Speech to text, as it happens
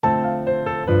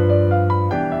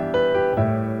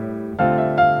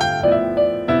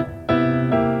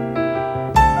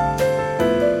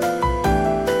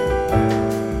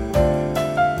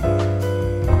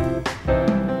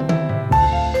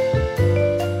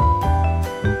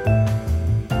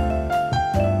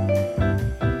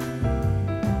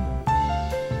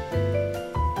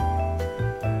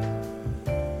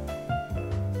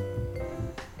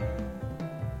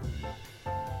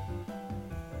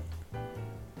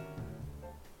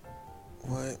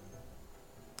What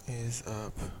is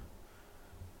up?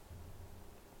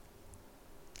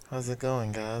 How's it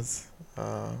going, guys?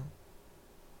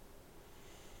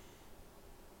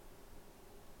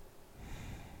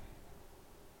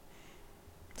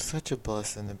 Such a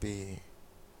blessing to be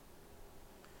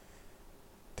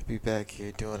back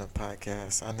here doing a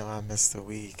podcast. I know I missed a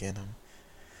week, and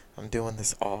I'm doing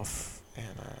this off,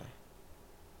 and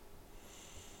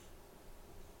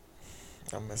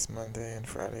I missed Monday and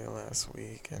Friday last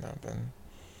week, and I've been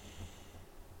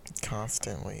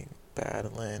constantly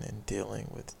battling and dealing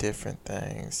with different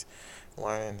things,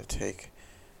 learning to take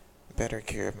better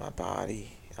care of my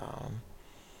body, and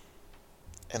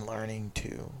learning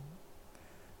to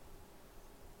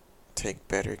take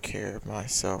better care of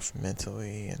myself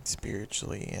mentally and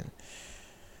spiritually, and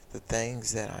the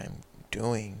things that I'm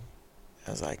doing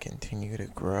as I continue to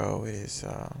grow is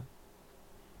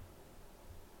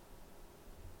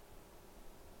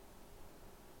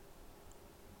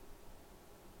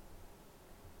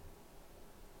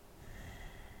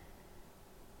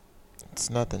it's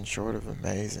nothing short of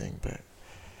amazing. But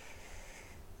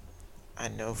I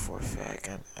know for a fact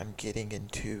I'm getting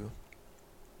into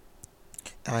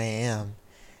I am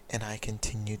and I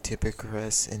continue to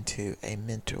progress into a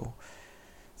mental,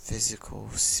 physical,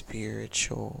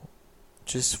 spiritual,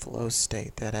 just flow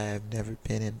state that I have never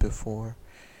been in before.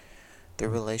 The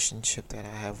relationship that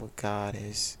I have with God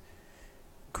has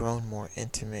grown more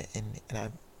intimate, and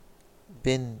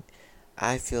been,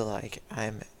 I feel like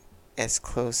I'm as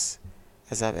close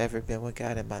as I've ever been with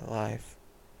God in my life.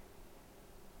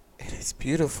 It is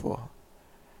beautiful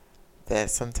that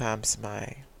sometimes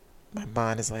my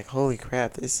mind is like, holy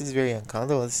crap, this is very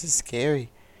uncomfortable, this is scary.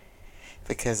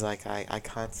 Because like I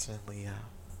constantly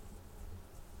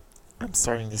I'm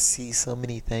starting to see so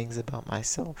many things about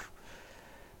myself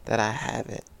that I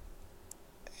haven't,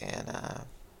 and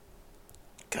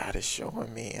God is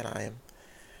showing me, and I am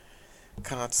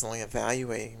constantly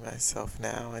evaluating myself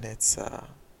now, and it's a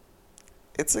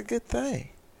good thing.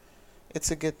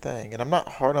 It's a good thing, and I'm not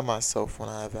hard on myself when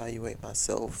I evaluate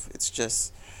myself. I'm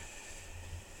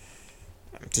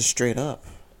just straight up.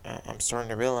 I'm starting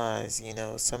to realize,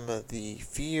 some of the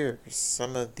fears,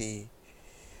 some of the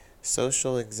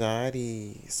social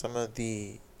anxiety, some of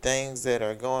the things that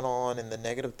are going on, and the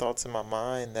negative thoughts in my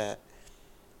mind that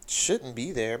shouldn't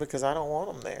be there because I don't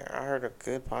want them there. I heard a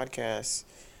good podcast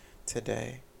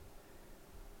today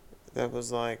that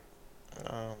was like,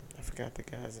 I forgot the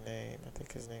guy's name. I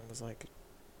think his name was like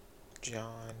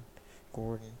John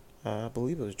Gordon. I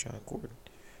believe it was John Gordon.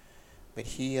 But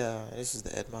this is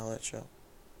the Ed Milet show.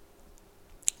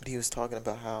 But he was talking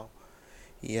about how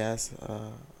he asked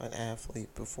an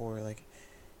athlete before, like,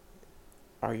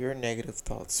 are your negative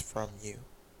thoughts from you?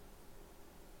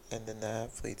 And then the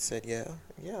athlete said, yeah,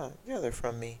 they're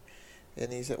from me.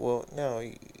 And he said, well,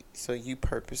 no, so you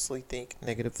purposely think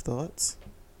negative thoughts?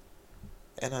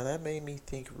 And that made me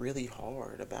think really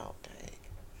hard about, dang,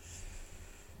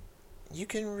 you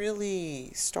can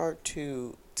really start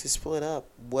to split up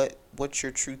what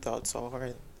your true thoughts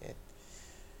are,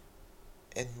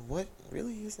 and what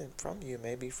really isn't from you,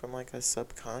 maybe from like a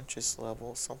subconscious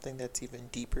level, something that's even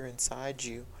deeper inside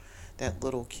you, that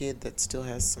little kid that still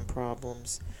has some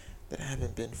problems that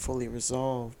haven't been fully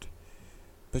resolved,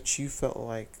 but you feel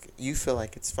like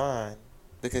it's fine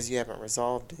because you haven't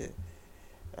resolved it.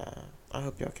 I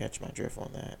hope y'all catch my drift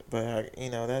on that, but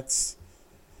that's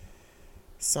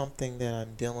something that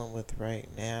I'm dealing with right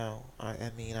now.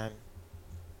 I mean, I'm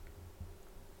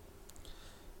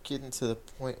getting to the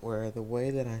point where the way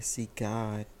that I see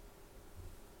God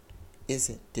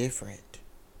isn't different.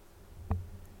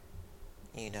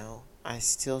 I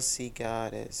still see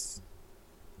God as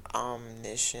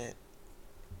omniscient,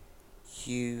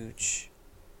 huge.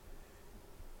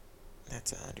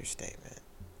 That's an understatement.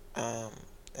 Um,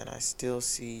 and I still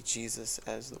see Jesus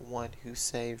as the one who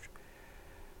saved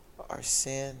our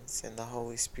sins and the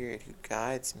Holy Spirit who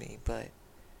guides me. But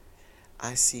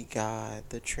I see God,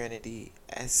 the Trinity,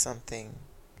 as something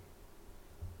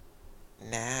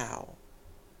now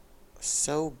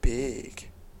so big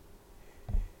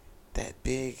that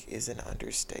big is an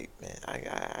understatement.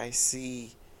 I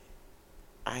see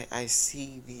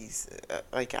these,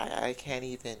 like, I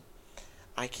can't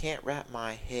wrap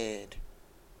my head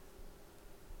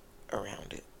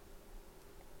around it.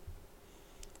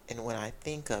 And when I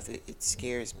think of it, it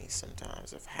scares me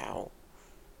sometimes of how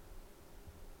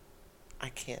I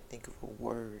can't think of a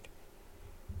word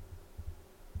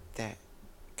that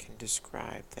can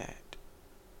describe that.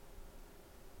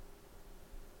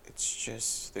 It's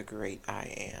just the great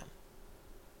I am.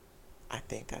 I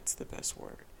think that's the best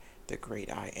word. The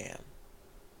great I am.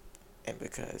 And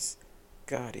because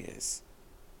God is,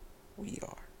 we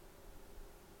are.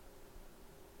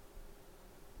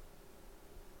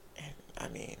 And I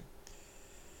mean,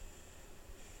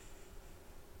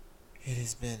 it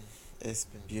has been, it's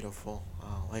been beautiful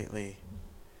lately.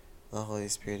 The Holy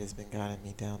Spirit has been guiding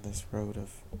me down this road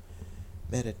of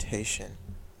meditation,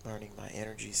 learning my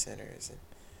energy centers, and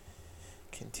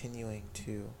continuing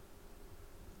to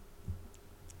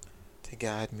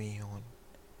guide me on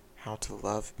how to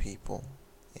love people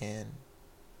and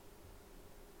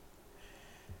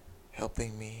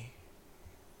helping me,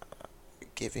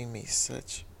 giving me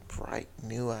such bright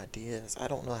new ideas. I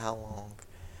don't know how long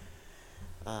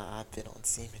I've been on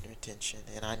semen retention,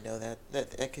 and I know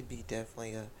that could be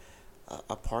definitely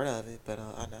a part of it, but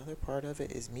another part of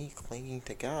it is me clinging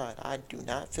to God. I do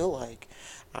not feel like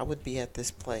I would be at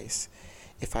this place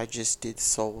if I just did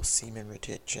soul semen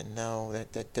retention. No,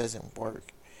 that doesn't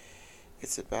work.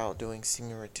 It's about doing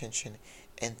semen retention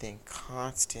and then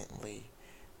constantly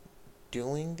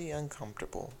doing the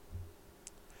uncomfortable,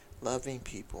 loving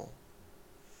people,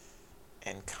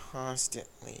 and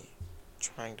constantly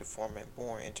trying to form a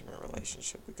more intimate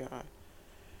relationship with God.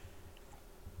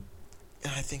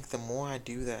 And I think the more I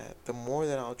do that, the more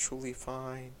that I'll truly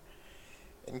find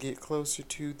and get closer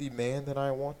to the man that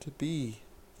I want to be,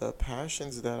 the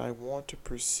passions that I want to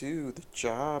pursue, the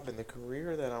job and the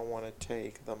career that I want to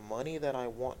take, the money that I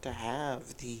want to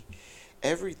have, the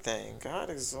everything.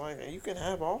 God is like, you can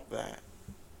have all that.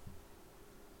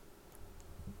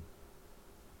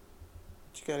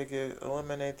 But you gotta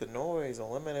eliminate the noise,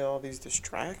 eliminate all these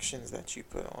distractions that you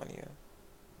put on you.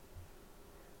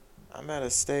 I'm at a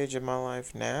stage in my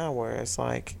life now where it's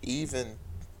like even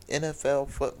NFL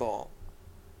football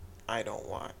I don't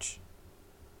watch.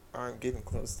 Or I'm getting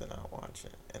close to not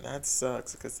watching. And that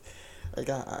sucks because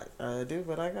I do,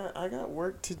 but I got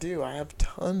work to do. I have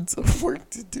tons of work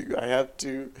to do. I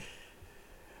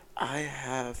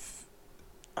have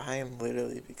I am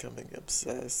literally becoming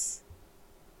obsessed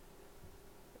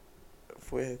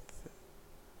with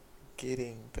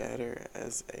getting better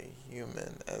as a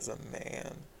human, as a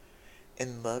man,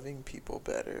 and loving people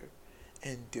better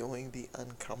and doing the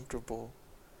uncomfortable,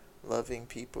 loving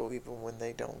people even when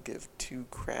they don't give two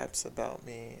craps about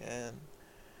me, and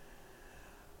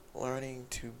learning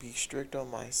to be strict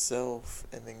on myself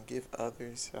and then give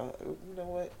others. You know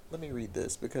what? Let me read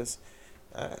this because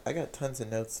I got tons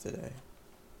of notes today.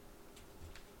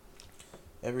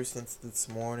 Ever since this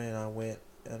morning, I went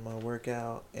on my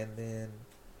workout and then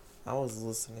I was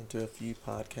listening to a few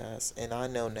podcasts, and I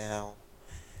know now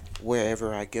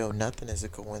wherever I go, nothing is a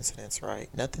coincidence, right?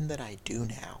 Nothing that I do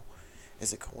now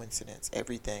is a coincidence.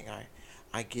 Everything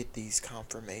I get these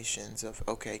confirmations of,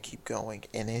 okay, keep going,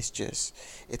 and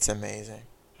it's amazing.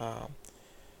 Um,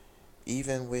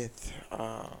 Even with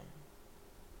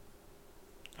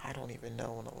I don't even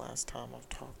know when the last time I've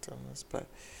talked on this, but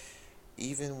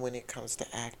even when it comes to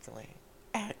acting,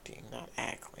 not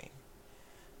acting,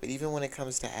 but even when it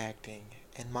comes to acting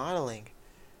and modeling,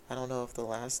 I don't know if the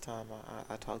last time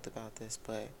I talked about this,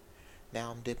 but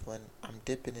now I'm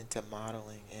dipping into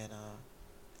modeling, and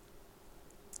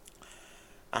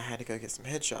I had to go get some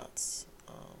headshots,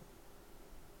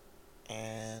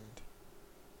 and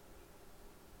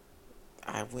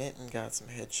I went and got some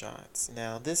headshots.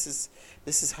 Now this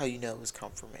is how you know it was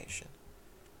confirmation.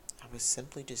 I was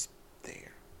simply just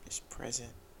there, just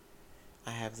present.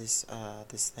 I have this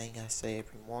thing I say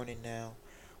every morning now.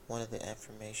 One of the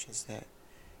affirmations that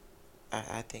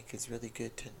I think is really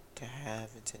good to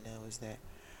have and to know is that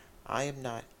I am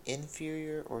not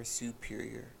inferior or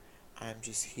superior. I'm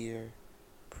just here,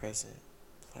 present,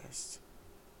 blessed.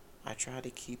 I try to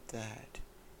keep that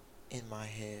in my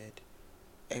head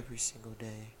every single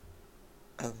day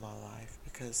of my life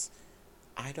because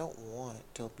I don't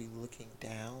want to be looking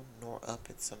down nor up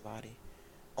at somebody.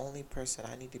 Only person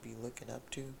I need to be looking up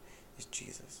to is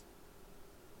Jesus.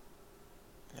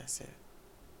 And that's it.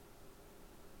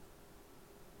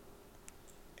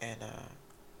 And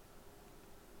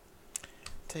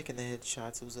taking the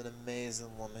headshots, it was an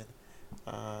amazing woman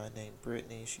named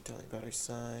Brittany. She told me about her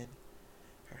son,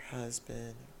 her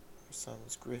husband. Her son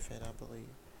was Griffin, I believe.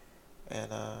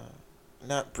 And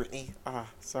not Brittany.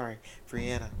 Sorry,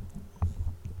 Brianna.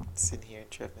 Sitting here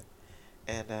tripping.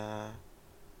 And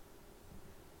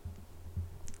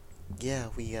yeah,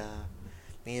 me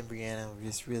and Brianna were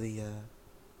just really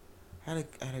had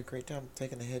a great time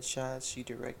taking the headshots. She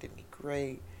directed me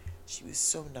great. She was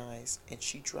so nice, and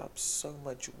she dropped so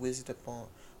much wisdom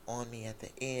on me at the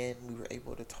end. We were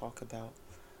able to talk about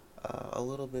a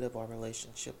little bit of our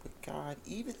relationship with God,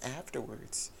 even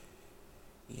afterwards,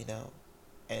 you know.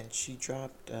 And she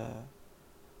dropped a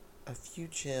few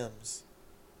gems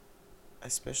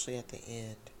especially at the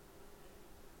end,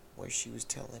 where she was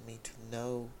telling me to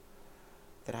know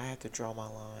that I have to draw my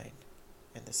line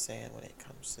in the sand when it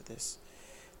comes to this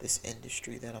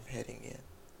industry that I'm heading in.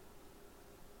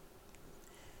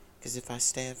 Because if I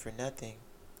stand for nothing,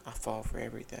 I fall for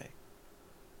everything.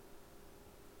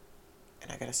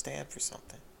 And I gotta stand for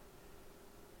something.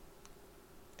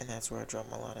 And that's where I draw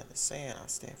my line in the sand. I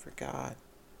stand for God.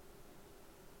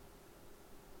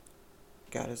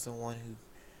 God is the one who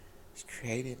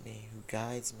created me, who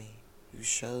guides me, who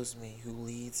shows me, who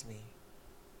leads me,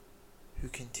 who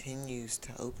continues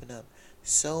to open up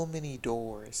so many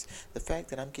doors. The fact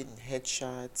that I'm getting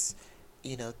headshots,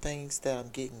 things that I'm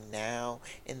getting now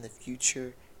in the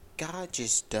future, God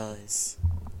just does.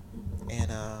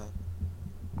 And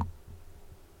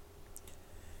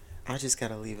I just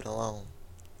gotta leave it alone.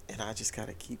 And I just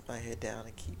gotta keep my head down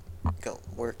and keep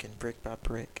working brick by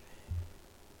brick.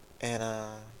 And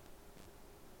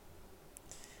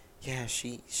yeah,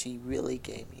 she really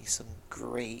gave me some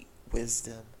great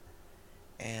wisdom.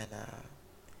 And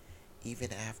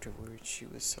even afterwards, she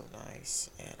was so nice.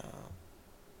 And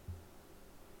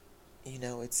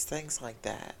it's things like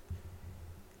that.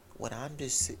 When I'm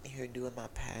just sitting here doing my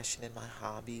passion and my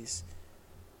hobbies,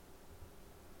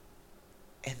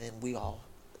 and then we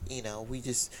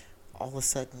just all of a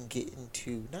sudden get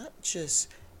into not just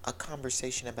a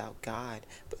conversation about God,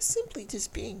 but simply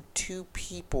just being two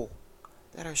people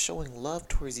that are showing love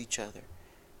towards each other,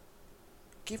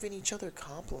 giving each other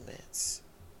compliments.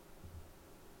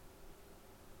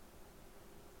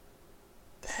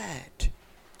 That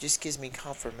just gives me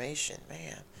confirmation,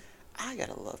 man. I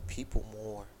gotta love people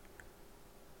more.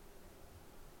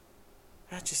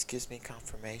 That just gives me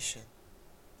confirmation.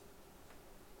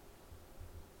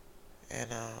 And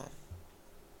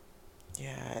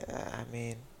yeah, I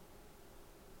mean,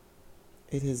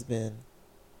 it has been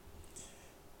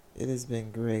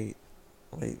great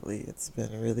lately. It's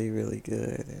been really, really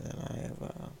good, and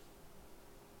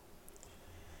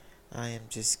I am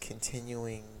just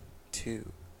continuing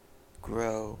to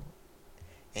grow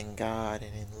in God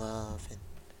and in love, and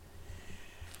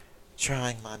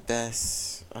trying my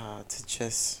best to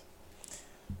just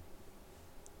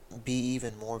be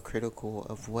even more critical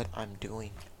of what I'm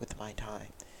doing with my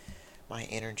time, my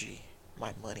energy,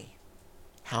 my money.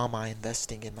 How am I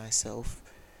investing in myself?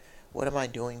 What am I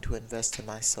doing to invest in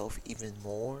myself even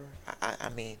more? I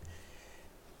mean,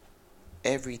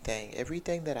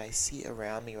 everything that I see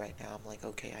around me right now, I'm like,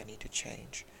 okay, I need to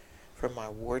change. From my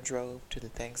wardrobe to the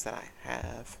things that I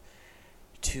have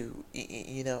to,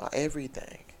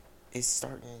 everything is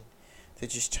starting to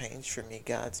just change for me.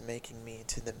 God's making me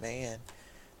into the man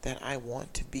that I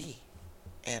want to be.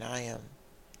 And I am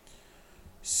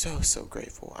so, so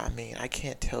grateful. I mean, I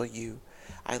can't tell you,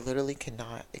 I literally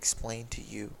cannot explain to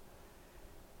you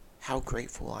how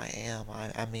grateful I am.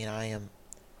 I mean, I am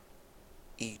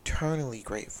eternally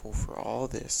grateful for all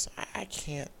this. I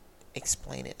can't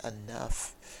explain it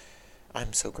enough.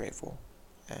 I'm so grateful.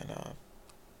 And,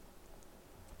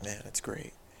 man, it's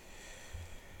great.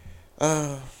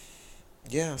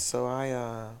 Yeah, so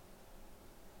I'm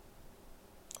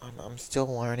still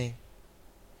learning.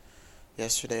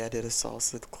 Yesterday I did a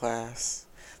salsa class.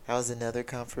 That was another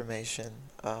confirmation.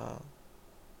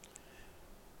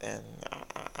 And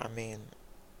I mean,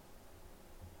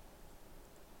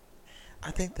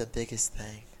 I think the biggest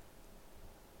thing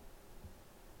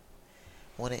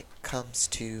when it comes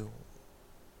to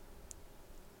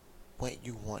what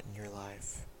you want in your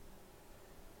life,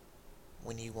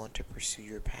 when you want to pursue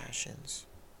your passions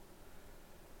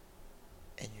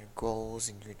and your goals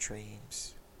and your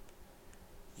dreams,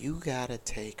 you gotta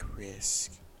take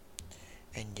risk.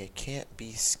 And you can't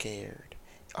be scared,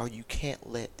 or you can't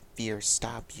let fear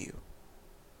stop you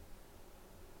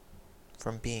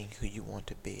from being who you want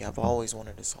to be. I've always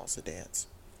wanted to salsa dance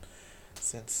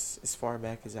since as far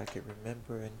back as I can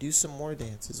remember, and do some more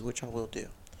dances, which I will do.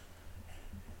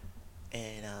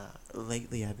 And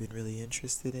lately I've been really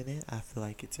interested in it. I feel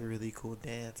like it's a really cool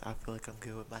dance. I feel like I'm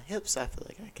good with my hips. I feel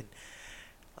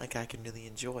like I can really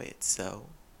enjoy it. So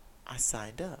I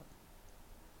signed up.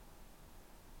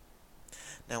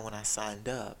 Now when I signed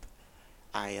up,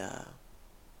 I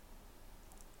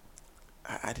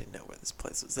didn't know where this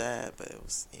place was at, but it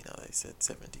was, they said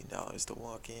 $17 to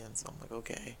walk in. So I'm like,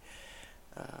 okay,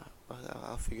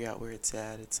 I'll figure out where it's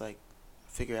at. It's like,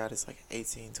 figure out it's like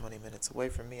 18, 20 minutes away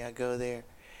from me. I go there,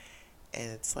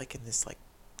 and it's like in this like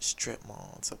strip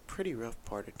mall. It's a pretty rough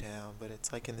part of town, but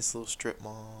it's like in this little strip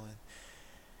mall,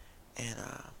 and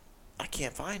I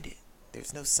can't find it.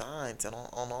 There's no signs, and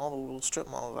on all the little strip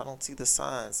malls, I don't see the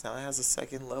signs. Now it has a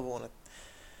second level and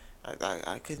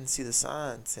I couldn't see the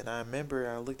signs, and I remember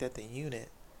I looked at the unit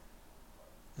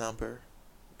number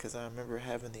because I remember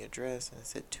having the address and it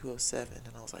said 207,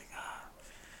 and I was like, ah.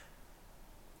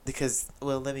 Because,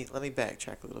 well, let me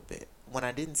backtrack a little bit. When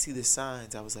I didn't see the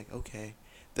signs, I was like, okay.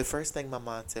 The first thing my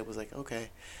mind said was like, okay,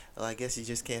 well, I guess you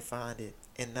just can't find it,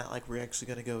 and not like we're actually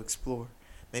gonna go explore.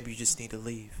 Maybe you just need to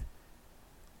leave.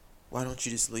 Why don't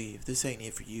you just leave? This ain't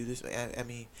it for you. I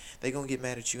mean, they gonna get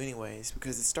mad at you anyways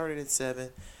because it started at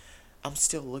 7. I'm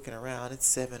still looking around. It's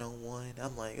 7:01.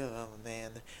 I'm like, oh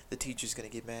man, the teacher's gonna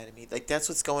get mad at me. Like that's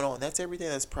what's going on. That's everything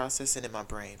that's processing in my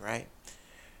brain, right?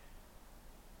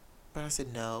 But I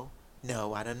said, no,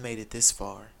 no, I done made it this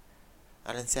far.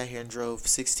 I done sat here and drove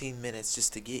 16 minutes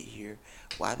just to get here.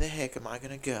 Why the heck am I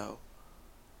gonna go?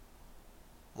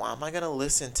 Why am I gonna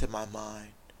listen to my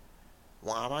mind?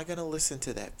 Why am I gonna listen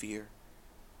to that fear?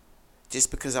 Just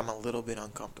because I'm a little bit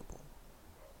uncomfortable.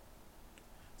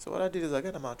 So what I did is I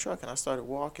got in my truck and I started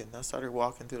walking. I started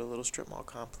walking through the little strip mall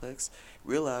complex.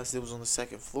 Realized it was on the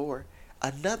second floor.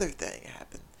 Another thing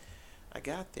happened. I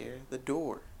got there, the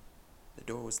door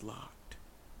was locked.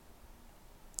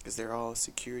 Because they're all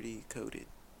security coded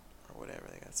or whatever.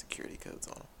 They got security codes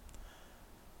on them.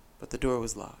 But the door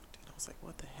was locked. And I was like,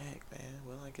 what the heck, man?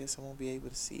 Well, I guess I won't be able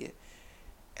to see it.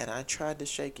 And I tried to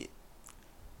shake it.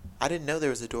 I didn't know there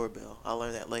was a doorbell. I'll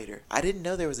learn that later. I didn't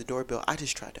know there was a doorbell. I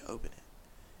just tried to open it.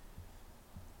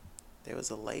 There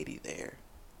was a lady there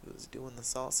who was doing the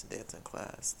salsa dancing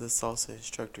class, the salsa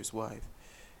instructor's wife,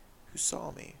 who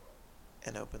saw me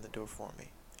and opened the door for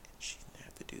me. And she didn't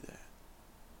have to do that.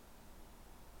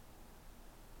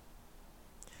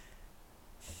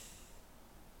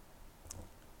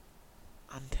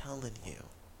 I'm telling you,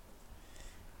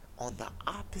 on the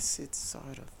opposite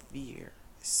side of fear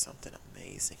is something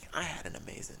amazing. I had an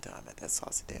amazing time at that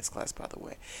salsa dance class, by the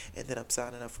way. Ended up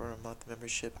signing up for a month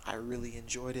membership. I really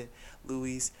enjoyed it.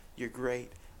 Luis, you're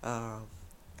great. I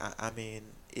mean,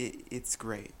 it's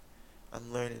great.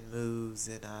 I'm learning moves,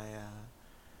 and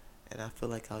I feel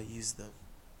like I'll use them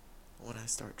when I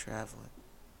start traveling.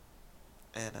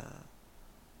 And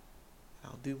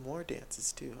I'll do more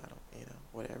dances too. I don't,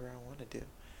 whatever I want to do.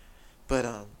 But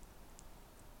I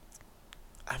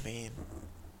mean,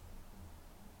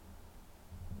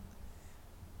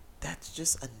 that's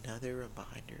just another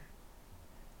reminder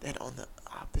that on the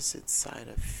opposite side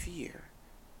of fear,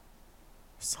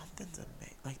 something's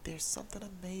amazing. Like there's something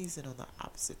amazing on the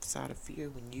opposite side of fear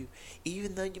when you,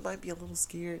 even though you might be a little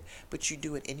scared, but you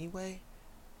do it anyway.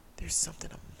 There's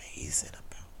something amazing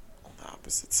about on the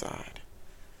opposite side.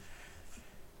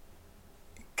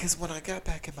 Because when I got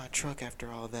back in my truck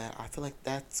after all that, I feel like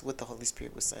that's what the Holy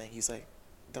Spirit was saying. He's like,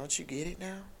 don't you get it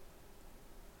now?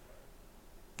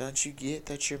 Don't you get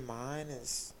that your mind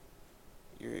is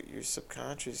your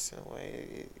subconscious in a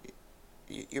way?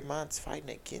 Your mind's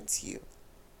fighting against you,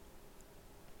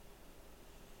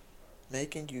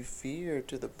 making you fear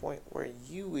to the point where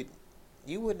you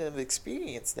wouldn't have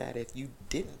experienced that if you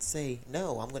didn't say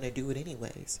no. I'm gonna do it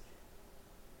anyways.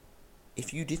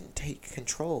 If you didn't take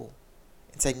control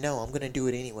and say no, I'm gonna do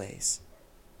it anyways.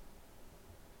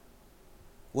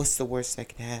 What's the worst that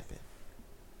can happen?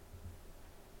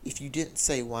 If you didn't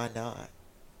say why not.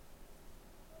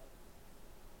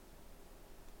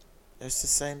 It's the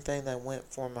same thing that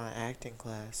went for my acting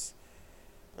class.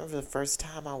 Remember the first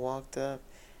time I walked up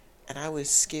and I was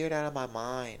scared out of my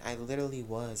mind. I literally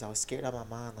was. I was scared out of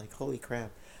my mind. Like, holy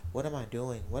crap. What am I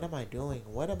doing? What am I doing?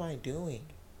 What am I doing?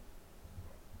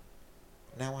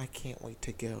 Now I can't wait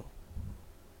to go.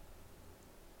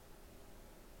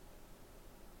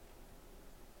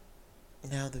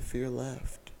 Now the fear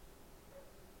left.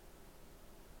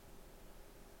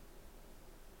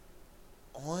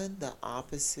 On the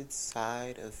opposite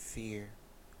side of fear,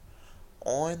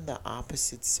 on the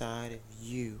opposite side of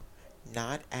you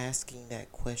not asking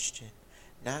that question,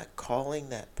 not calling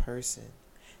that person,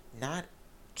 not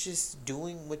just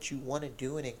doing what you want to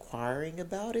do and inquiring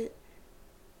about it,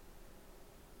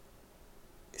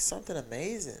 it's something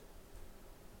amazing.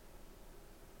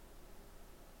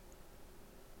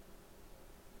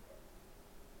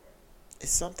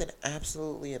 It's something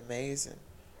absolutely amazing.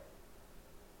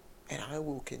 And I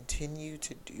will continue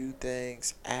to do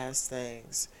things, ask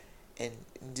things, and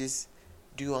just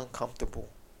do uncomfortable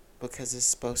because it's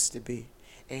supposed to be.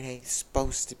 It ain't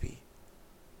supposed to be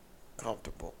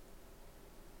comfortable.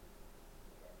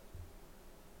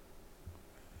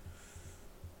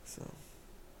 So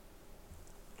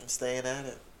I'm staying at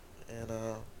it,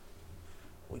 and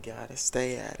we gotta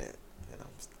stay at it. And I'm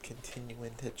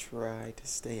continuing to try to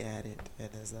stay at it. And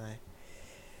as I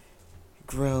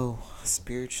grow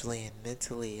spiritually and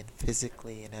mentally and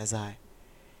physically, and as I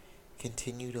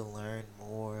continue to learn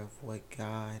more of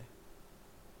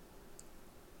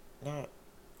not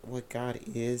what God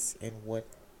is and what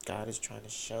God is trying to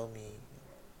show me,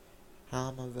 how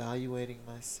I'm evaluating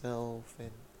myself,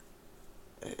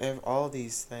 and all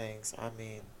these things. I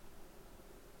mean,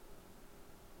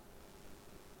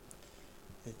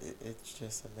 it's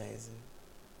just amazing.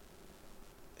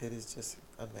 It is just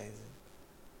amazing.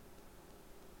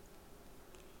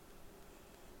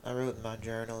 I wrote in my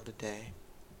journal today,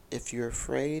 if you're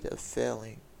afraid of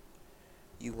failing,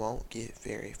 you won't get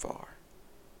very far.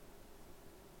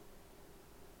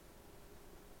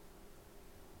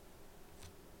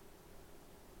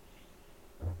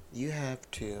 You have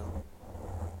to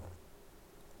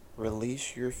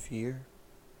release your fear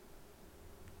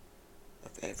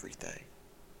of everything.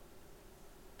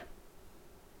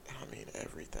 I mean,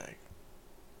 everything.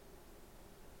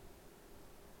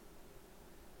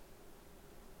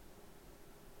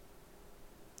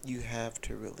 You have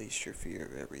to release your fear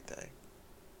of everything.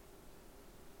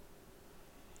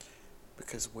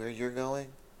 Because where you're going,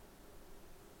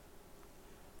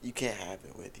 you can't have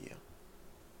it with you.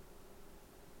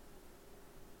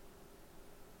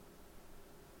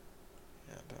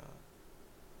 And,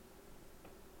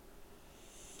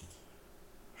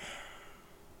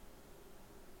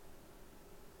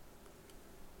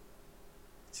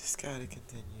 just gotta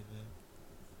continue, man.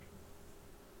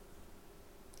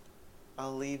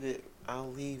 I'll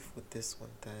leave with this one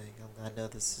thing. I know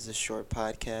this is a short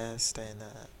podcast, and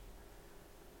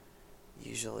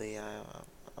usually I'm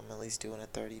at least doing a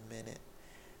 30-minute.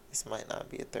 This might not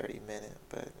be a 30-minute,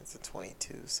 but it's a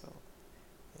 22, so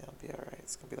yeah, I'll be alright.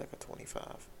 It's gonna be like a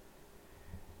 25.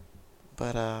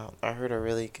 But I heard a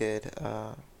really good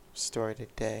story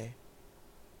today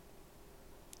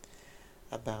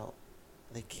about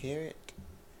the carrot,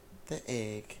 the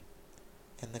egg,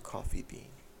 and the coffee bean.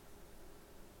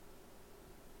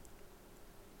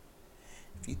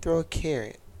 If you throw a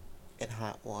carrot in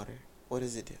hot water, what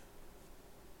does it do?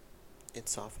 It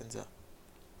softens up.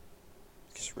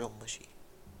 It's real mushy.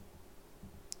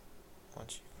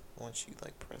 Once you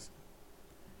like press it.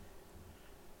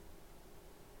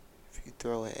 If you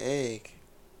throw an egg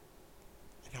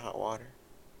in hot water,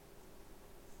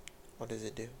 what does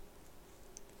it do?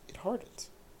 It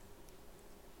hardens.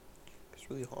 It's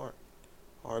really hard.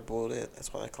 Hard boiled egg.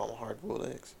 That's why they call them hard boiled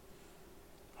eggs.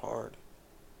 Hard.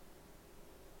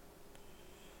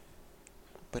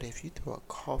 But if you throw a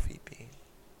coffee bean,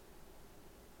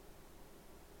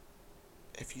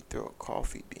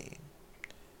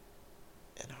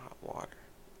 in hot water,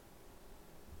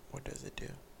 what does it do?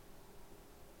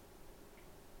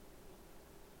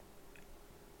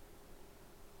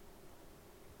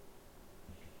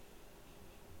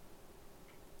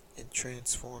 It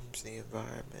transforms the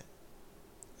environment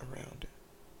around it.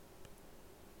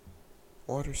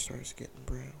 Water starts getting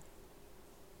brown,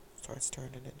 starts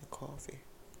turning into coffee.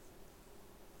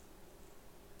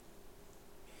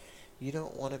 You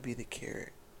don't want to be the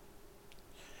carrot.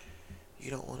 You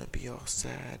don't want to be all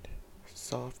sad,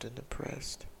 soft, and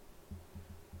depressed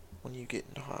when you get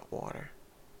into hot water.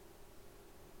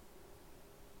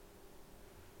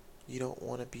 You don't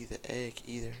want to be the egg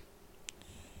either.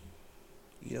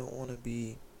 You don't want to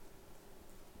be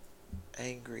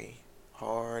angry,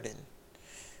 hard, and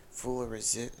full of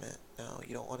resentment. No,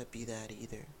 you don't want to be that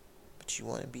either. But you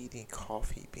want to be the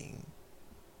coffee bean.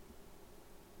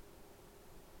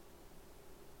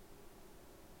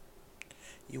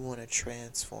 You want to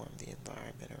transform the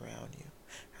environment around you.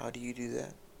 How do you do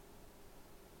that?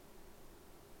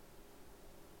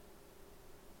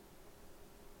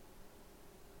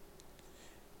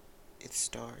 It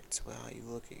starts with how you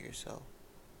look at yourself.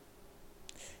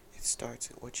 It starts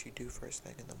with what you do first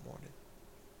thing in the morning.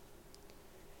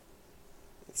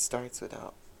 It starts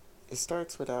without,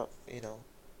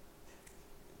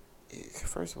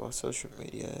 first of all, social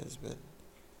media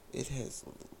it has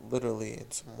literally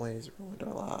in some ways ruined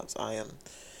our lives.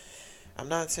 I'm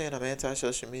not saying I'm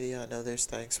anti-social media. I know there's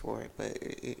things for it, but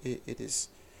it is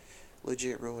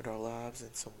legit ruined our lives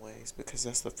in some ways because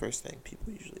that's the first thing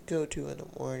people usually go to in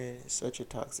the morning. It's such a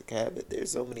toxic habit.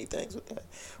 There's so many things with that.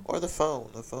 Or the phone.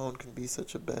 The phone can be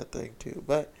such a bad thing too.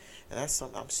 And that's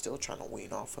something I'm still trying to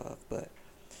wean off of. But,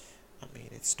 I mean,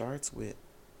 it starts with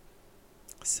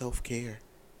self-care.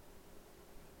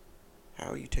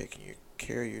 How are you taking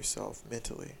care of yourself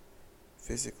mentally,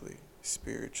 physically,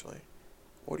 spiritually?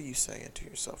 What are you saying to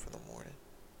yourself in the morning?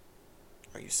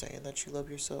 Are you saying that you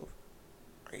love yourself?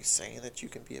 Are you saying that you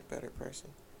can be a better person?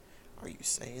 Are you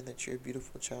saying that you're a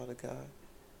beautiful child of God?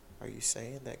 Are you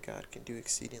saying that God can do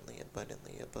exceedingly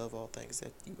abundantly above all things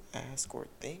that you ask or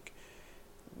think?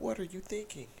 What are you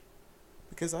thinking?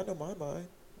 Because I know my mind.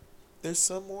 There's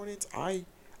some mornings I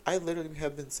literally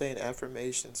have been saying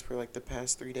affirmations for like the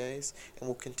past 3 days and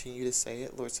will continue to say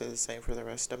it. Lord said the same for the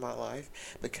rest of my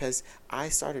life because I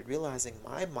started realizing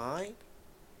my mind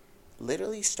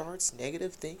literally starts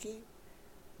negative thinking.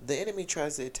 The enemy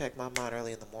tries to attack my mind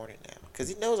early in the morning now because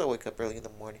he knows I wake up early in the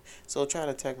morning. So he'll try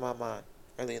to attack my mind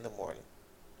early in the morning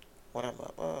when I'm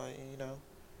up.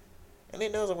 And he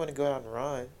knows I'm going to go out and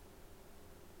run.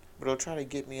 But he'll try to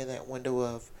get me in that window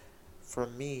of, for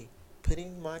me,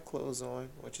 putting my clothes on,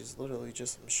 which is literally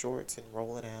just some shorts and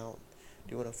rolling out,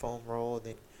 doing a foam roll, and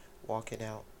then walking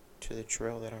out to the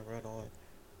trail that I run on.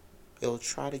 It'll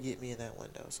try to get me in that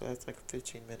window. So that's like a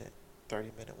 15-minute,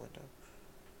 30-minute window.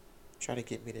 Try to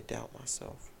get me to doubt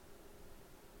myself.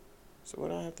 So what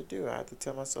do I have to do? I have to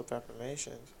tell myself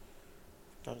affirmations.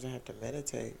 Sometimes I have to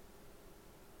meditate.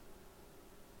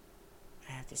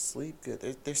 I have to sleep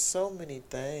good. There's so many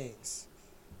things.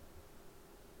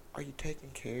 Are you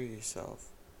taking care of yourself?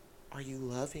 Are you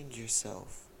loving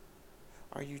yourself?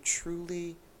 Are you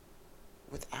truly,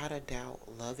 without a doubt,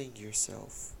 loving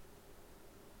yourself?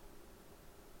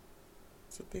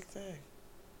 It's a big thing.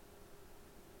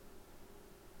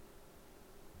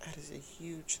 That is a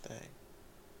huge thing.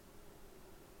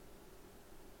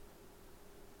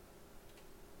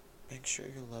 Make sure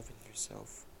you're loving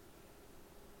yourself.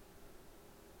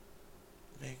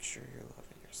 Make sure you're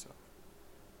loving yourself.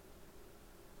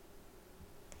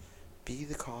 Be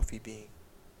the coffee bean.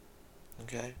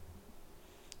 Okay?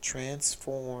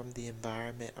 Transform the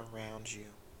environment around you.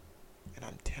 And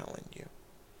I'm telling you.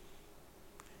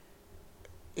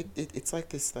 It's like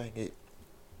this thing.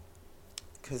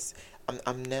 Because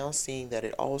I'm now seeing that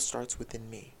it all starts within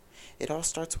me. It all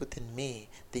starts within me,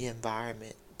 the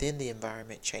environment. Then the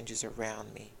environment changes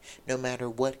around me, no matter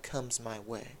what comes my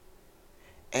way.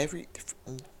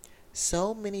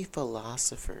 So many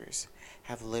philosophers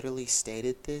have literally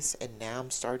stated this, and now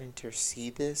I'm starting to see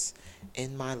this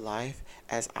in my life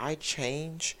as I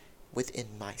change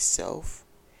within myself,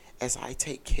 as I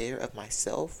take care of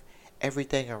myself.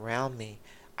 Everything around me,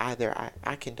 either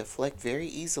I can deflect very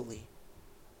easily,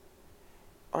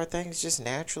 or things just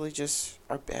naturally just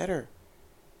are better.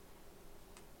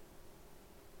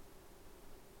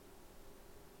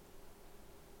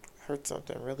 Heard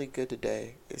something really good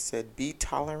today. It said, be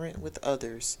tolerant with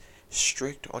others,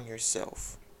 strict on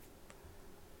yourself.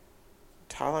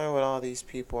 Tolerant with all these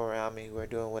people around me who are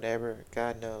doing whatever,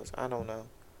 God knows. I don't know.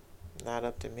 Not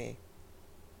up to me.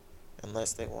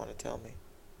 Unless they want to tell me.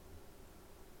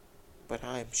 But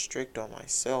I am strict on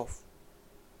myself.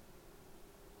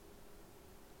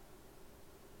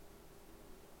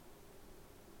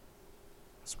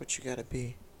 That's what you gotta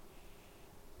be.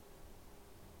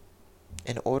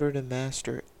 In order to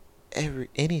master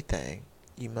anything,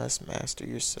 you must master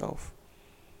yourself.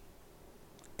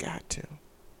 Got to.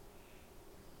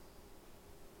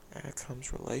 That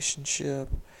comes relationship.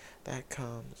 That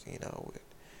comes, with,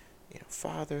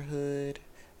 fatherhood.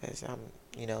 As I'm,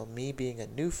 me being a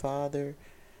new father.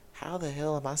 How the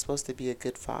hell am I supposed to be a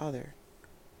good father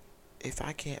if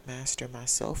I can't master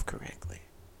myself correctly?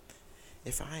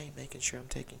 If I ain't making sure I'm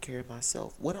taking care of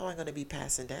myself, what am I going to be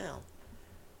passing down?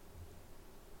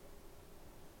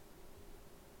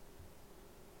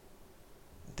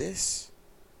 This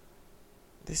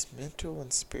mental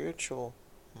and spiritual,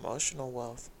 emotional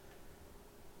wealth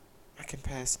I can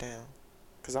pass down.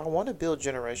 Because I want to build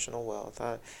generational wealth.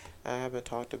 I haven't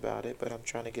talked about it, but I'm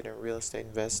trying to get in real estate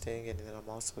investing, and then I'm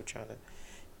also trying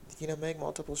to, make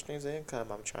multiple streams of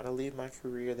income. I'm trying to leave my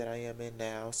career that I am in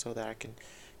now so that I can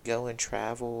go and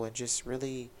travel and just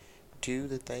really do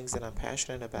the things that I'm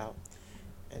passionate about.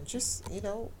 And just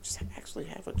actually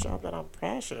have a job that I'm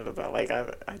passionate about. Like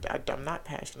I'm not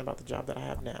passionate about the job that I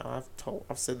have now.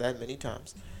 I've said that many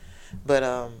times, but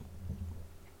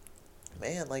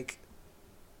man, like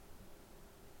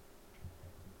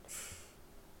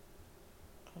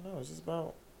I don't know. It's just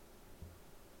about,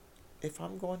 if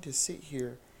I'm going to sit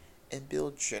here and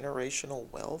build generational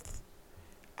wealth,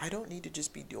 I don't need to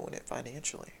just be doing it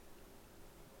financially.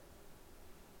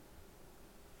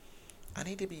 I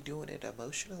need to be doing it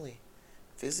emotionally,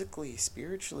 physically,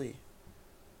 spiritually,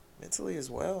 mentally as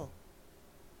well.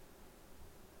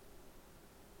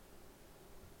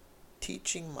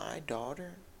 Teaching my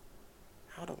daughter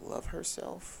how to love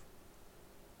herself,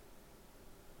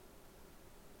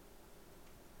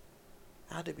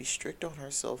 how to be strict on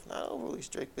herself, not overly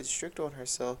strict, but strict on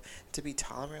herself, to be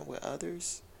tolerant with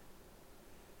others,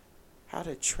 how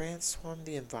to transform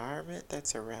the environment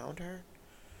that's around her.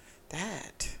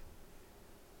 That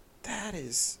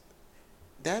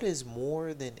is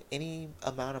more than any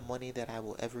amount of money that I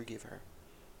will ever give her.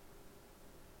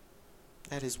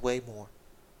 That is way more.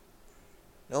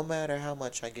 No matter how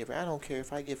much I give her, I don't care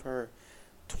if I give her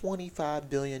 $25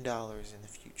 billion in the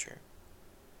future.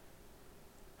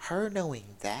 Her knowing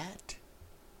that,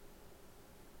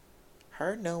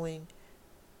 her knowing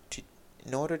to,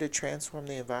 in order to transform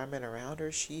the environment around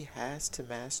her, she has to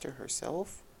master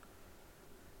herself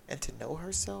and to know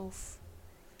herself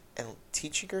and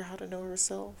teaching her how to know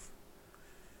herself.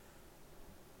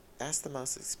 That's the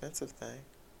most expensive thing.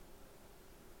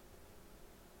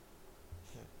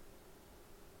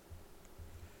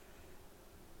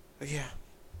 But yeah.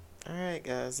 Alright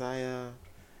guys, oh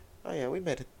yeah, we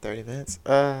made it 30 minutes.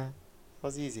 That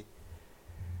was easy.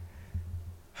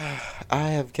 I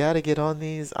have got to get on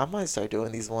these. I might start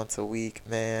doing these once a week,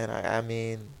 man. I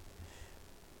mean,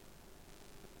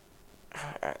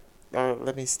 I,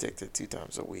 let me stick to 2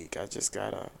 times a week. I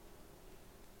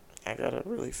gotta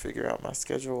really figure out my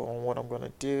schedule on what I'm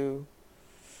gonna do.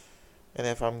 And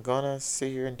if I'm gonna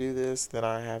sit here and do this, then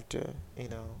I have to,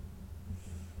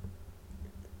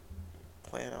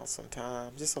 plan out some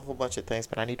time. Just a whole bunch of things,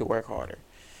 but I need to work harder.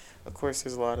 Of course,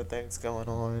 there's a lot of things going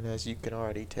on, as you can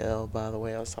already tell by the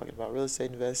way I was talking about real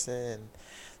estate investing and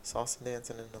salsa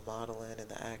dancing and the modeling and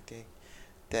the acting.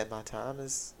 That my time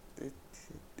is,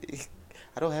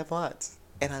 I don't have lots,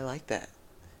 and I like that.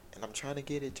 And I'm trying to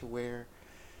get it to where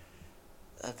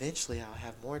eventually I'll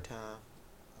have more time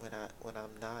when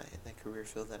I'm not in the career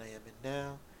field that I am in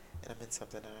now, and I'm in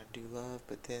something that I do love.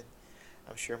 But then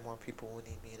I'm sure more people will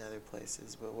need me in other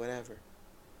places. But whatever.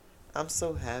 I'm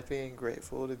so happy and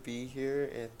grateful to be here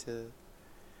and to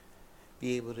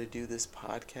be able to do this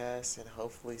podcast, and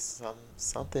hopefully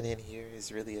something in here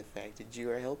has really affected you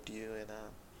or helped you. And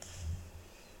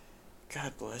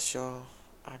God bless y'all.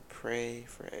 I pray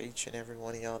for each and every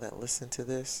one of y'all that listen to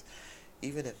this.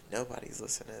 Even if nobody's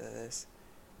listening to this,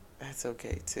 that's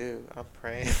okay too. I'm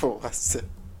praying for myself.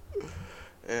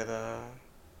 And I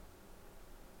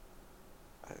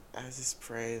just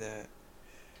pray that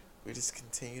we just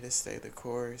continue to stay the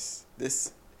course.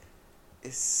 This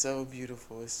is so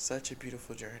beautiful. It's such a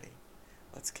beautiful journey.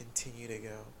 Let's continue to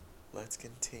go. Let's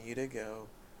continue to go.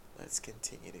 Let's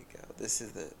continue to go. This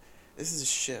is a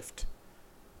shift.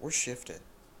 We're shifting.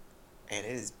 And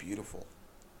it is beautiful.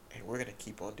 And we're gonna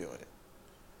keep on doing it.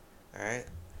 Alright?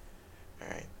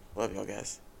 Alright. Love y'all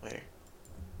guys. Later.